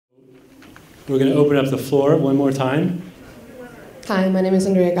We're going to open up the floor one more time. Hi, my name is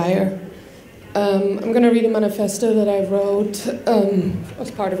Andrea Geyer. I'm going to read a manifesto that I wrote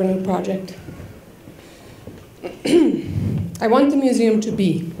as part of a new project. I want the museum to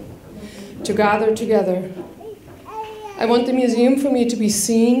be, to gather together. I want the museum for me to be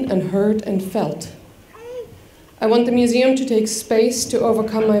seen and heard and felt. I want the museum to take space to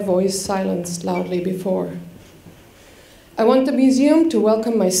overcome my voice silenced loudly before. I want the museum to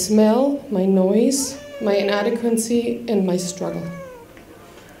welcome my smell, my noise, my inadequacy, and my struggle.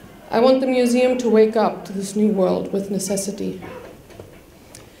 I want the museum to wake up to this new world with necessity.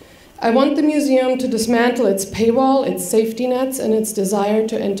 I want the museum to dismantle its paywall, its safety nets, and its desire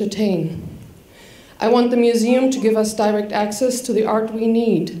to entertain. I want the museum to give us direct access to the art we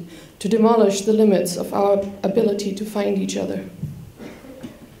need to demolish the limits of our ability to find each other.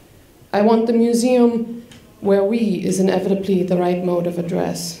 I want the museum where we is inevitably the right mode of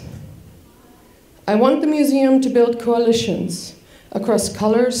address. I want the museum to build coalitions across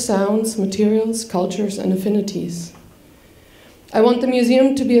colors, sounds, materials, cultures, and affinities. I want the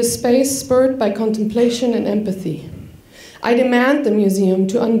museum to be a space spurred by contemplation and empathy. I demand the museum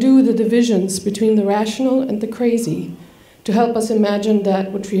to undo the divisions between the rational and the crazy, to help us imagine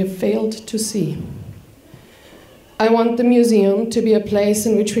that which we have failed to see. I want the museum to be a place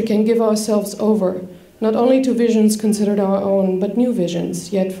in which we can give ourselves over, not only to visions considered our own, but new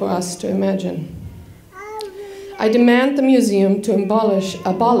visions yet for us to imagine. I demand the museum to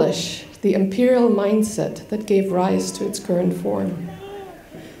abolish the imperial mindset that gave rise to its current form.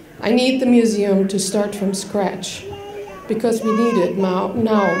 I need the museum to start from scratch, because we need it now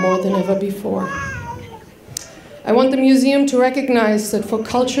more than ever before. I want the museum to recognize that for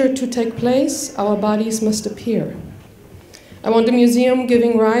culture to take place, our bodies must appear. I want the museum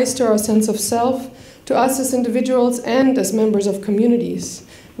giving rise to our sense of self, to us as individuals and as members of communities,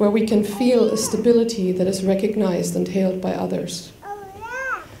 where we can feel a stability that is recognized and hailed by others.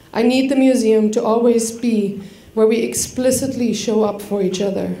 I need the museum to always be where we explicitly show up for each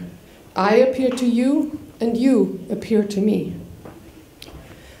other. I appear to you, and you appear to me.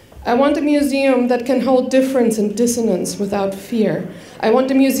 I want a museum that can hold difference and dissonance without fear. I want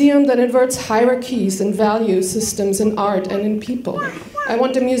a museum that inverts hierarchies and value systems in art and in people. I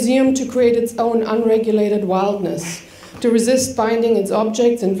want a museum to create its own unregulated wildness, to resist binding its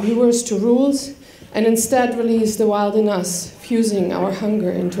objects and viewers to rules, and instead release the wild in us, fusing our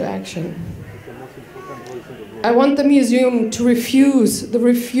hunger into action. I want the museum to refuse the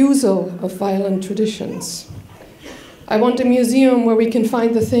refusal of violent traditions. I want a museum where we can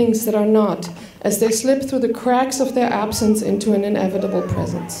find the things that are not, as they slip through the cracks of their absence into an inevitable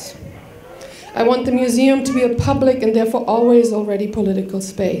presence. I want the museum to be a public and therefore always already political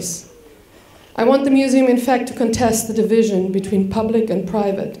space. I want the museum, in fact, to contest the division between public and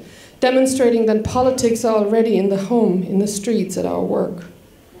private, demonstrating that politics are already in the home, in the streets, at our work.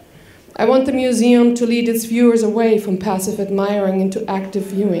 I want the museum to lead its viewers away from passive admiring into active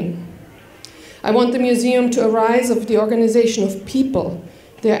viewing. I want the museum to arise of the organization of people,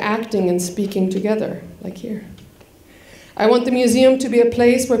 their acting and speaking together, like here. I want the museum to be a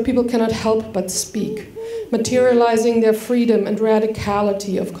place where people cannot help but speak, materializing their freedom and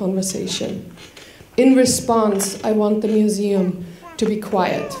radicality of conversation. In response, I want the museum to be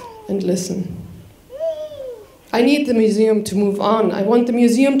quiet and listen. I need the museum to move on. I want the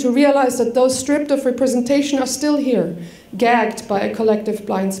museum to realize that those stripped of representation are still here, gagged by a collective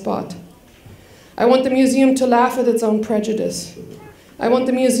blind spot. I want the museum to laugh at its own prejudice. I want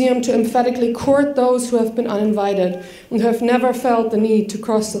the museum to emphatically court those who have been uninvited and who have never felt the need to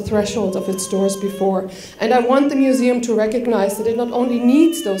cross the threshold of its doors before. And I want the museum to recognize that it not only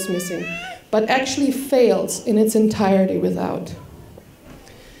needs those missing, but actually fails in its entirety without.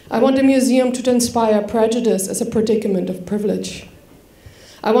 I want a museum to inspire prejudice as a predicament of privilege.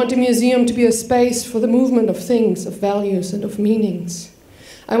 I want a museum to be a space for the movement of things, of values, and of meanings.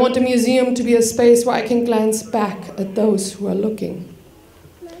 I want a museum to be a space where I can glance back at those who are looking.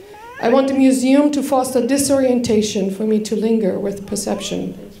 I want a museum to foster disorientation for me to linger with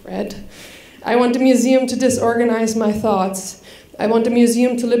perception. Red. I want a museum to disorganize my thoughts. I want a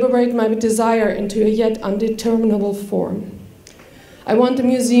museum to liberate my desire into a yet undeterminable form. I want a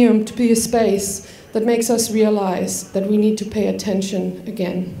museum to be a space that makes us realize that we need to pay attention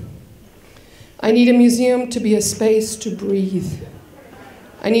again. I need a museum to be a space to breathe.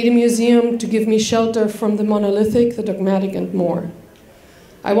 I need a museum to give me shelter from the monolithic, the dogmatic, and more.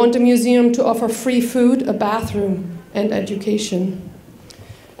 I want a museum to offer free food, a bathroom, and education.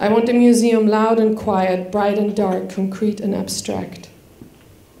 I want a museum loud and quiet, bright and dark, concrete and abstract.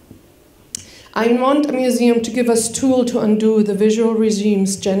 I want a museum to give us tools to undo the visual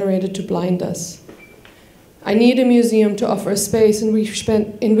regimes generated to blind us. I need a museum to offer a space in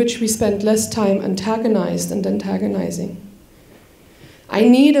which we spend less time antagonized and antagonizing. I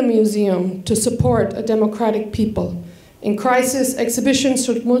need a museum to support a democratic people. In crisis, exhibitions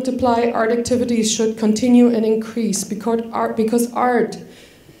should multiply, art activities should continue and increase because art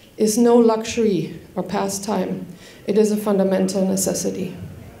is no luxury or pastime. It is a fundamental necessity.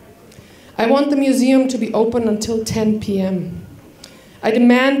 I want the museum to be open until 10 p.m. I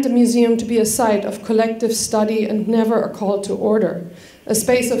demand the museum to be a site of collective study and never a call to order, a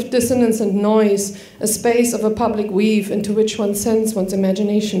space of dissonance and noise, a space of a public weave into which one sends one's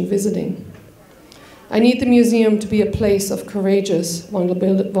imagination visiting. I need the museum to be a place of courageous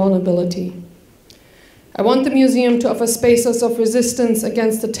vulnerability. I want the museum to offer spaces of resistance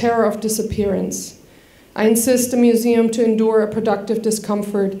against the terror of disappearance. I insist the museum to endure a productive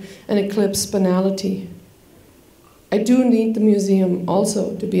discomfort and eclipse banality. I do need the museum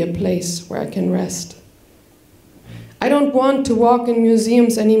also to be a place where I can rest. I don't want to walk in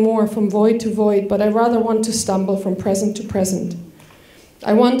museums anymore from void to void, but I rather want to stumble from present to present.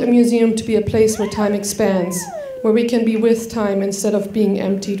 I want a museum to be a place where time expands, where we can be with time instead of being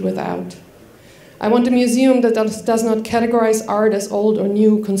emptied without. I want a museum that does not categorize art as old or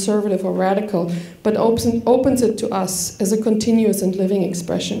new, conservative or radical, but opens it to us as a continuous and living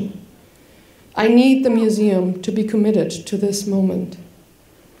expression. I need the museum to be committed to this moment.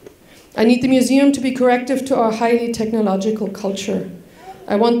 I need the museum to be corrective to our highly technological culture.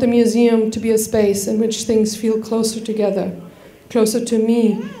 I want the museum to be a space in which things feel closer together, closer to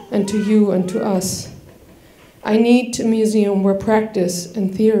me and to you and to us. I need a museum where practice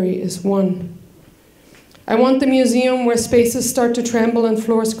and theory is one. I want the museum where spaces start to tremble and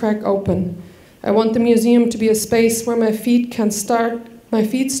floors crack open. I want the museum to be a space where my feet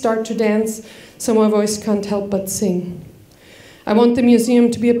start to dance, so my voice can't help but sing. I want the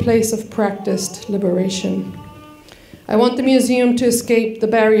museum to be a place of practiced liberation. I want the museum to escape the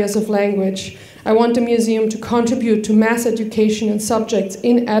barriers of language. I want the museum to contribute to mass education in subjects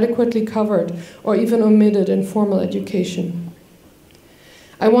inadequately covered or even omitted in formal education.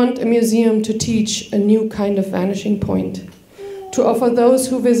 I want a museum to teach a new kind of vanishing point, to offer those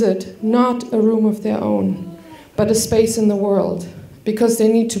who visit not a room of their own, but a space in the world, because they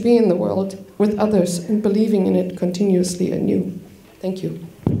need to be in the world with others and believing in it continuously anew. Thank you.